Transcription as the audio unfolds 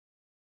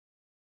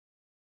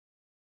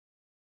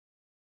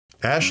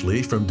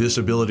Ashley from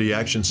Disability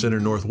Action Center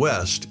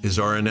Northwest is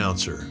our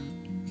announcer.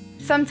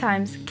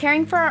 Sometimes,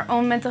 caring for our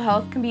own mental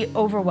health can be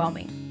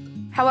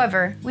overwhelming.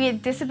 However, we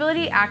at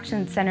Disability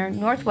Action Center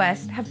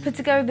Northwest have put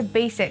together the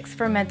basics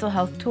for a mental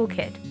health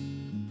toolkit.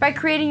 By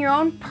creating your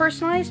own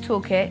personalized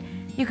toolkit,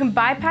 you can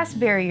bypass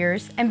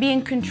barriers and be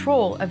in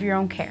control of your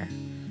own care.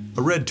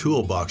 A red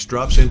toolbox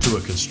drops into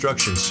a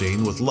construction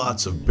scene with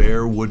lots of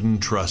bare wooden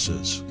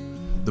trusses.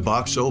 The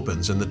box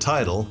opens and the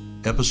title,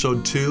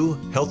 Episode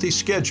 2, Healthy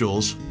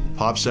Schedules,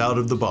 pops out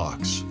of the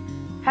box.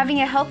 Having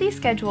a healthy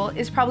schedule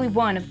is probably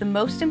one of the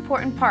most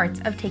important parts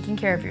of taking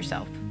care of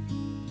yourself.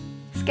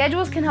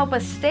 Schedules can help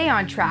us stay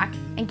on track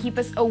and keep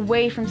us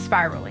away from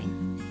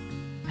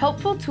spiraling.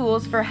 Helpful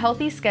tools for a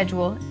healthy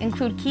schedule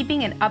include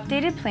keeping an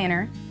updated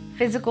planner,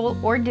 physical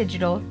or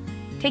digital,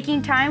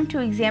 taking time to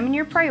examine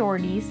your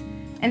priorities,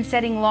 and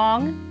setting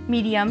long,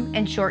 medium,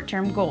 and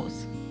short-term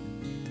goals.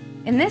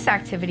 In this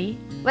activity,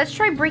 let's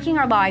try breaking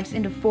our lives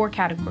into 4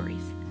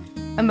 categories: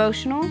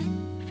 emotional,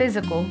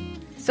 physical,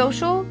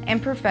 social,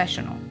 and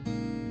professional.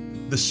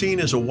 The scene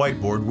is a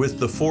whiteboard with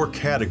the 4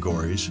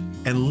 categories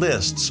and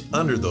lists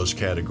under those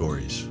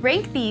categories.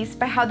 Rank these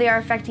by how they are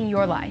affecting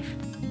your life,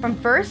 from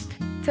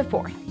 1st to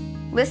 4th.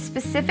 List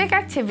specific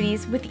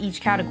activities with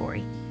each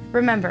category.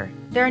 Remember,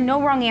 there are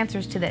no wrong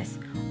answers to this,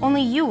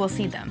 only you will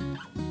see them.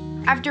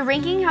 After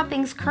ranking how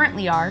things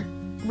currently are,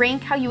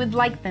 rank how you would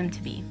like them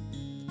to be.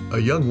 A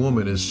young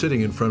woman is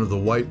sitting in front of the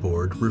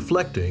whiteboard,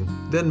 reflecting,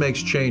 then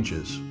makes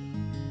changes.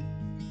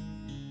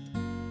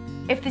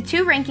 If the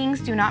 2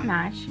 rankings do not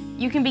match,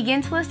 you can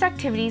begin to list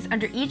activities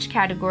under each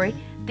category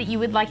that you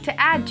would like to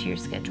add to your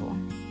schedule.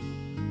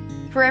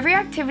 For every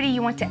activity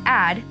you want to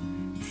add,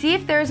 see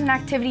if there is an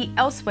activity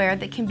elsewhere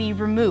that can be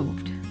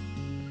removed.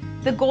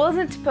 The goal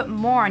isn't to put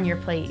more on your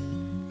plate,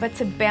 but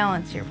to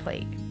balance your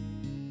plate.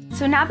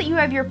 So now that you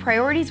have your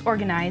priorities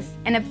organized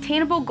and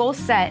obtainable goals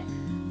set,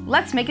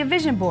 let's make a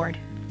vision board.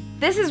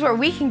 This is where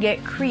we can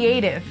get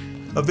creative.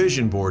 A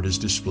vision board is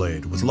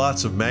displayed with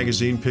lots of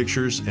magazine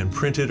pictures and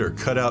printed or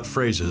cut out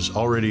phrases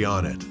already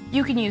on it.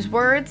 You can use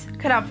words,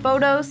 cut out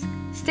photos,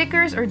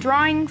 stickers, or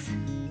drawings.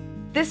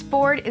 This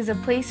board is a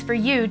place for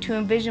you to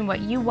envision what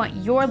you want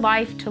your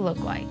life to look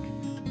like.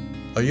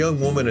 A young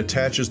woman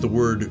attaches the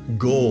word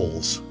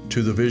goals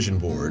to the vision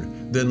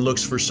board, then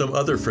looks for some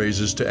other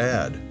phrases to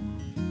add.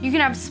 You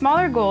can have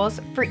smaller goals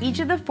for each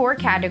of the 4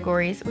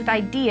 categories with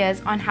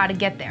ideas on how to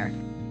get there.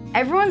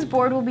 Everyone's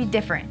board will be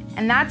different,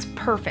 and that's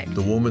perfect.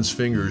 The woman's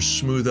fingers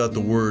smooth out the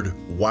word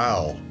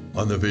wow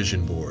on the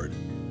vision board.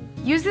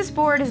 Use this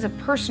board as a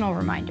personal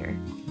reminder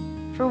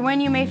for when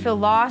you may feel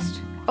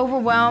lost,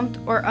 overwhelmed,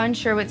 or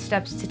unsure what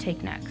steps to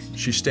take next.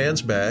 She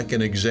stands back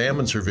and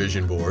examines her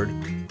vision board,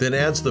 then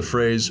adds the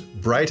phrase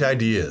bright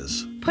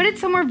ideas. Put it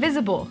somewhere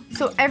visible,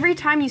 so every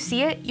time you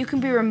see it, you can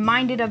be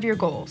reminded of your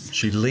goals.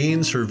 She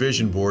leans her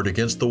vision board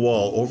against the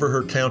wall over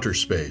her counter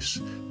space,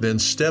 then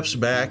steps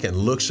back and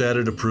looks at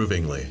it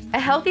approvingly. A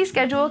healthy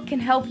schedule can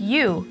help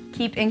you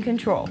keep in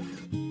control.